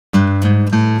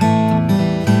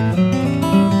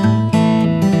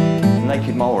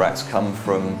rats come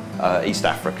from East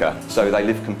Africa, so they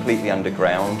live completely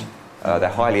underground. They're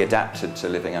highly adapted to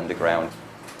living underground.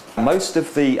 Most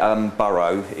of the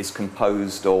burrow is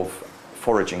composed of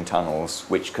foraging tunnels,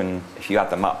 which can, if you add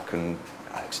them up, can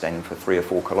extend for 3 or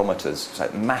 4 kilometres.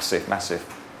 So massive, massive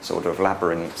sort of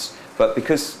labyrinths. But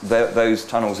because those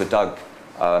tunnels are dug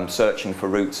searching for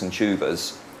roots and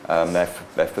tubers, their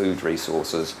food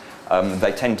resources,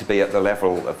 they tend to be at the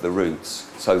level of the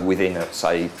roots, so within,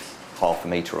 say, half a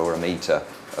metre or a metre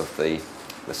of the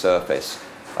surface.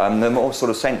 The more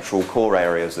sort of central core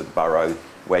areas of the burrow,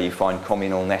 where you find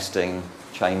communal nesting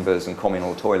chambers and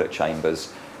communal toilet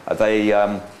chambers, they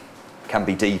can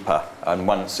be deeper. And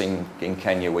once in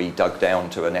Kenya we dug down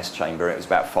to a nest chamber, it was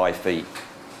about 5 feet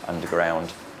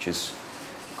underground, which is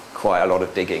quite a lot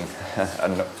of digging.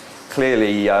 And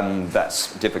clearly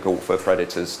that's difficult for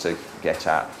predators to get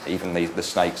at, even the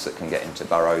snakes that can get into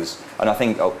burrows. And I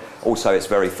think also it's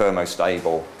very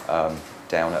thermostable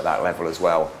down at that level as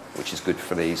well, which is good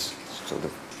for these sort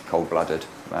of cold-blooded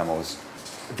mammals.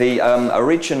 The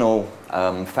original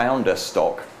founder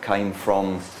stock came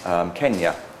from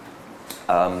Kenya,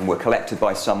 were collected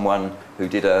by someone who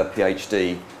did a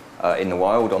PhD in the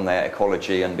wild on their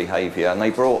ecology and behaviour, and they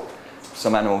brought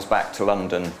some animals back to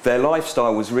London. Their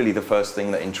lifestyle was really the first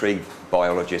thing that intrigued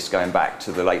biologists going back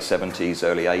to the late 70s,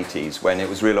 early 80s, when it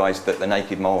was realised that the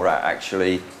naked mole rat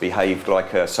actually behaved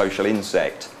like a social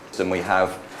insect. And we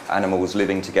have animals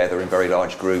living together in very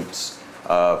large groups,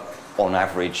 on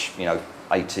average,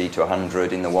 80 to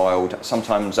 100 in the wild,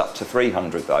 sometimes up to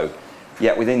 300 though.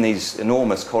 Yet within these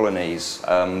enormous colonies,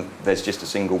 there's just a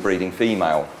single breeding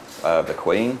female, the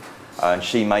queen, and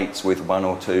she mates with 1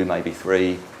 or 2, maybe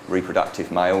 3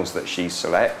 reproductive males that she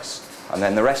selects, and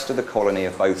then the rest of the colony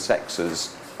of both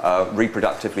sexes are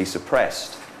reproductively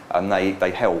suppressed, and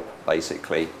they help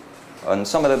basically. And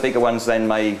some of the bigger ones then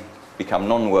may become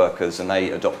non-workers and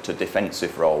they adopt a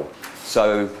defensive role.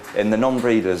 So in the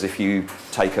non-breeders, if you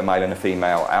take a male and a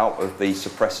female out of the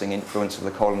suppressing influence of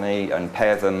the colony and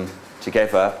pair them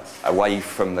together away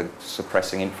from the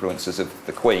suppressing influences of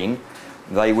the queen,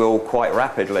 they will quite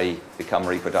rapidly become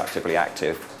reproductively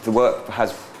active. The work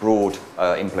has broad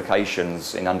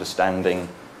implications in understanding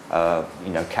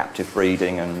captive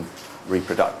breeding and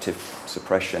reproductive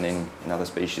suppression in other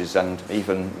species, and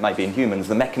even maybe in humans.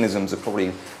 The mechanisms are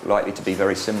probably likely to be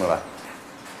very similar.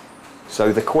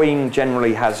 So the queen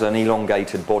generally has an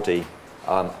elongated body.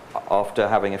 After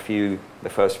having the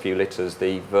first few litters,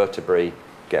 the vertebrae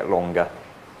get longer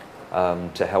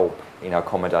to help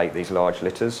accommodate these large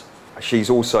litters. She's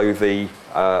also the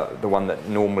one that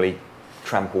normally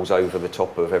tramples over the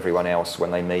top of everyone else when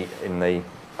they meet in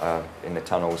the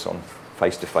tunnels on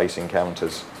face-to-face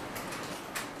encounters.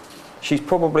 She's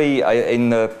probably in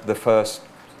the first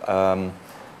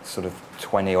sort of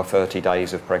 20 or 30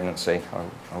 days of pregnancy,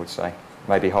 I would say,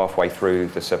 maybe halfway through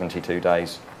the 72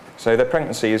 days. So the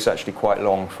pregnancy is actually quite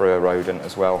long for a rodent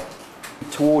as well.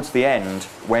 Towards the end,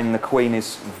 when the queen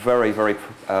is very, very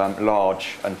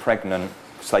large and pregnant,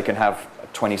 so they can have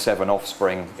 27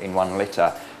 offspring in one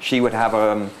litter, she would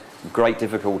have great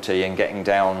difficulty in getting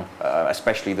down,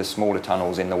 especially the smaller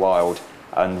tunnels in the wild,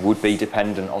 and would be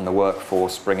dependent on the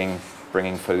workforce bringing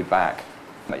food back.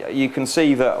 You can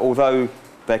see that although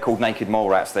they're called naked mole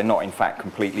rats, they're not in fact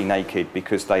completely naked,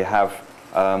 because they have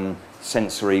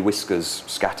sensory whiskers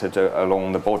scattered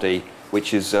along the body,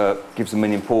 which gives them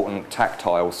an important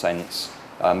tactile sense,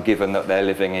 given that they're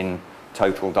living in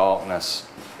total darkness.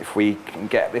 If we can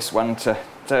get this one to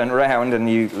turn around and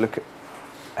you look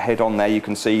head on there, you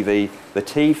can see the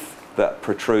teeth that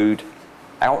protrude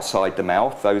outside the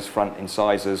mouth, those front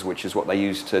incisors, which is what they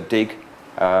use to dig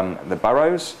the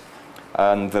burrows,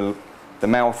 and the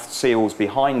mouth seals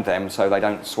behind them so they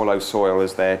don't swallow soil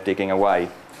as they're digging away,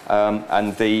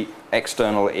 and the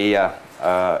external ear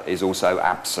is also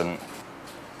absent.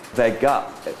 Their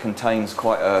gut contains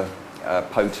quite a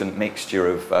potent mixture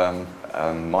of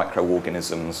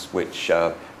microorganisms which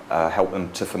help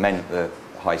them to ferment the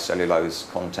high cellulose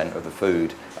content of the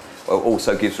food. It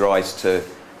also gives rise to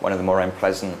one of the more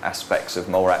unpleasant aspects of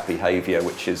mole rat behaviour,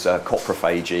 which is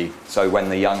coprophagy. So when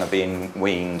the young are being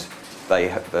weaned,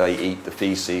 they eat the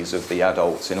faeces of the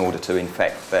adults in order to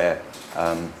infect their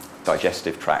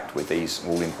digestive tract with these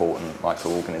all-important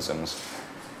microorganisms.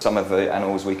 Some of the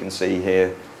animals we can see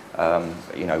here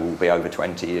will be over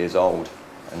 20 years old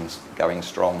and going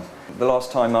strong. The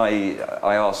last time I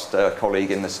asked a colleague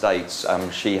in the States,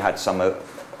 she had some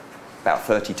about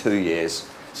 32 years.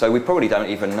 So we probably don't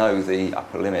even know the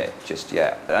upper limit just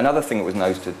yet. Another thing that was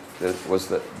noted was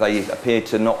that they appeared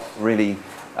to not really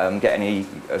get any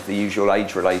of the usual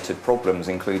age-related problems,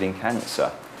 including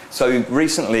cancer. So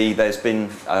recently there's been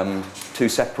two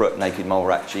separate naked mole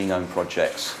rat genome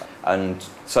projects, and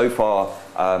so far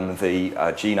the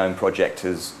genome project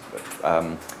has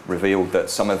revealed that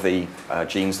some of the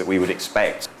genes that we would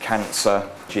expect, cancer,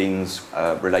 genes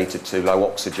related to low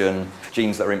oxygen,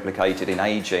 genes that are implicated in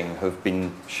ageing, have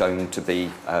been shown to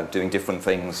be doing different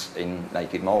things in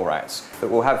naked mole rats that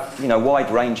will have,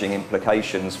 wide-ranging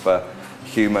implications for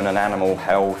human and animal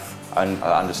health and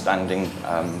understanding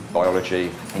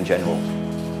biology in general.